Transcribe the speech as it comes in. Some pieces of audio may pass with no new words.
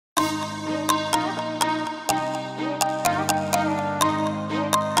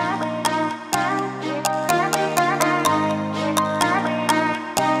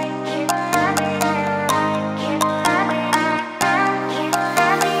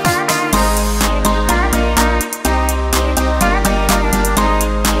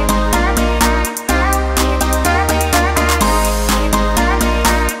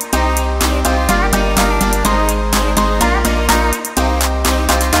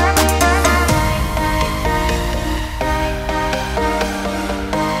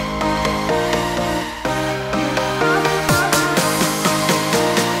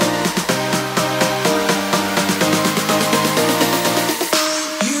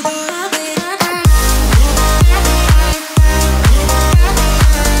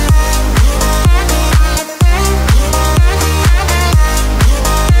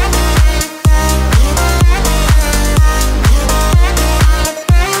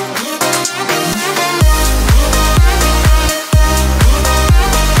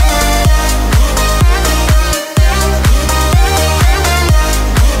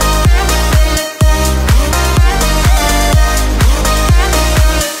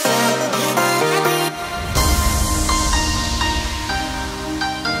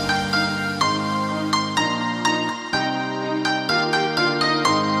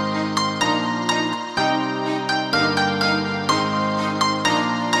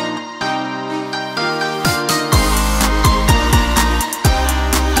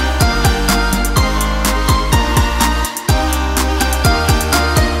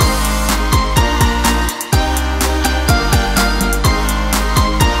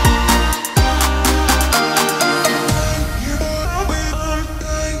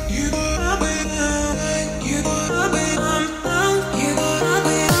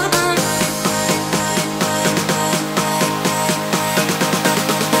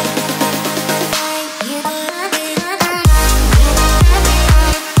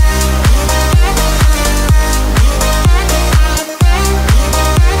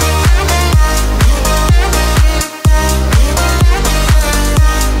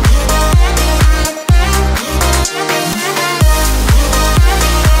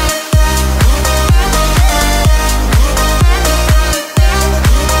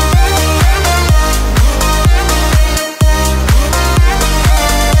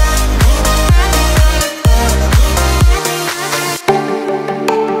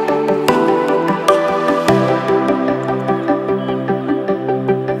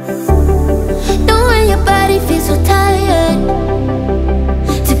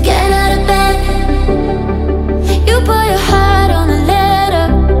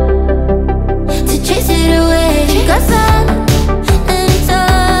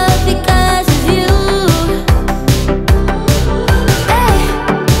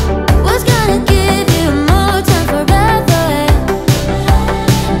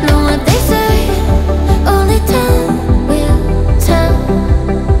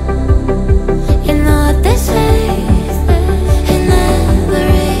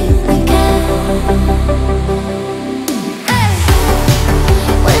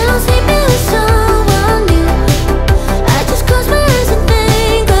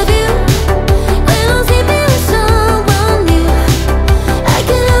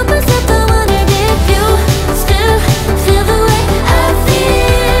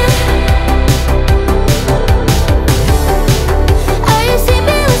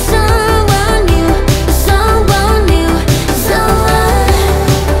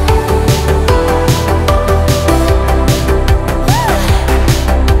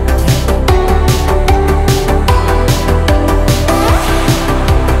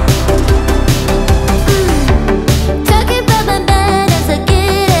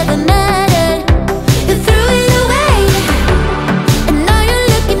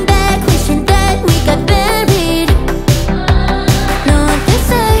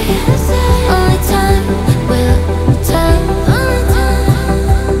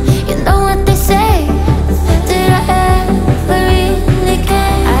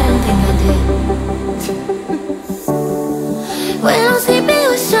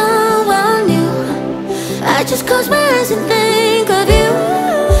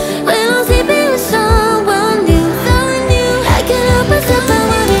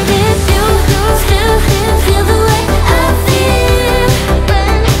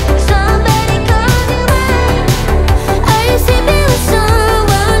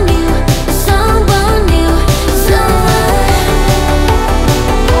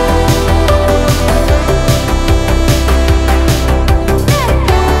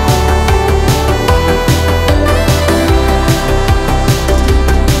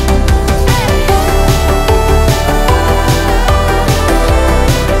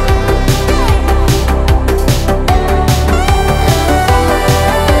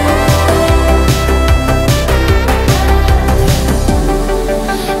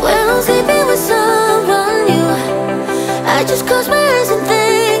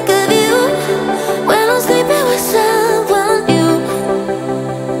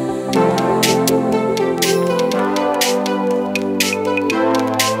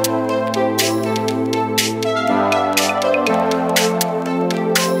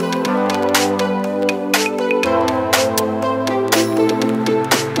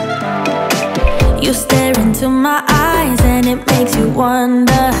makes you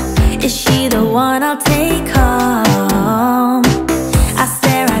wonder, is she the one I'll take home? I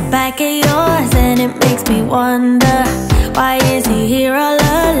stare right back at yours and it makes me wonder, why is he here all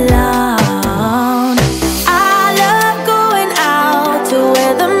alone? I love going out to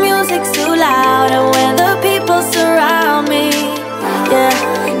where the music's too loud and where the people surround me. Yeah,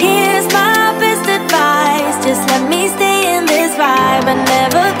 here's my best advice, just let me stay in this vibe and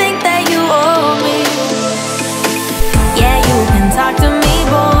never think that you owe me. Yeah, you can talk to me,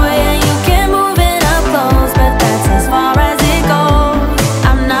 boy, and you can move it up close, but that's as far as it goes.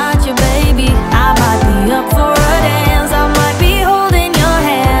 I'm not your baby, I might be up for a dance, I might be holding your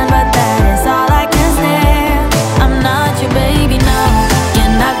hand, but that is all I can stand. I'm not your baby, no,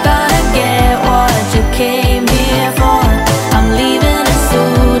 you're not gonna get what you came here for. I'm leaving as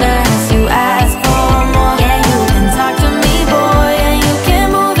soon as you ask for more. Yeah, you can talk to me, boy, and you can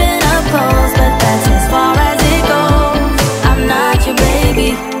move it up close, but that's as far as it goes. I'm not your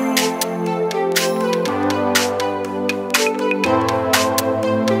baby.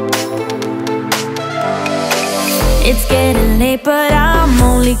 It's getting late, but I'm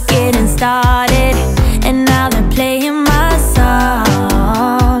only getting started, and now they're playing my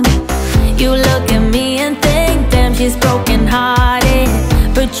song. You look at me and think, damn, she's broken hearted,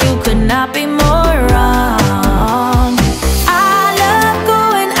 but you could not be more wrong. I love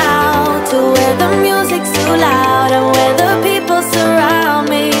going out to where the music's too loud and where the people surround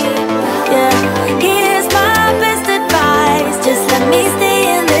me. Yeah, here's my best advice, just let me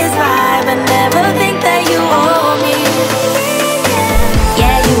stay in this vibe and never think that you owe me.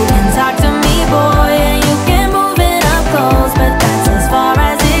 Yeah, you can talk to me, boy, and you can move it up close, but that's as far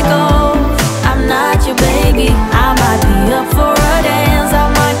as it goes. I'm not your baby, I might be up for a dance, I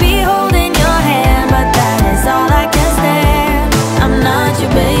might be holding your hand, but that is all I can stand. I'm not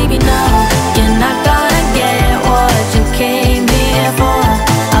your baby, no, you're not gonna get what you came here for.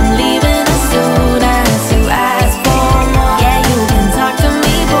 I'm leaving as soon as you ask for more. Yeah, you can talk to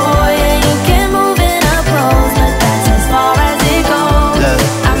me, boy, and you can move it up close, but that's as far as it goes. Look,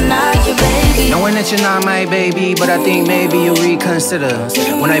 I'm not your baby. knowing that you're not my baby, but I think maybe you'll reconsider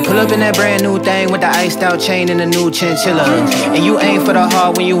when I pull up in that brand new thing with the iced out chain and the new chinchilla. And you aim for the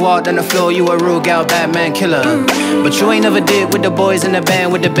heart when you walked on the floor, you a rude gal, Batman killer. But you ain't never did with the boys in the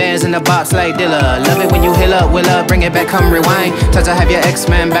band, with the bands and the bops like Dilla. Love it when you hill up, will up, bring it back, come rewind. Try to have your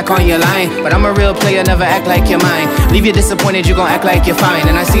ex-man back on your line, but I'm a real player, never act like you're mine. Leave you disappointed, you gon' act like you're fine,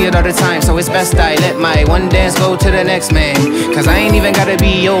 and I see it all the time, so it's best I let my one dance go to the next man. Cause I ain't even gotta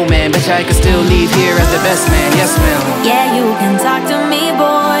be your man, bitch, I can still leave here as the best man, yes ma'am. Yeah, you can talk to me,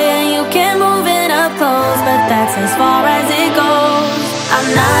 boy, and you can move it up close, but that's as far as it goes. I'm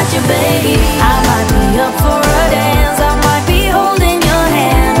not your baby, I might be up for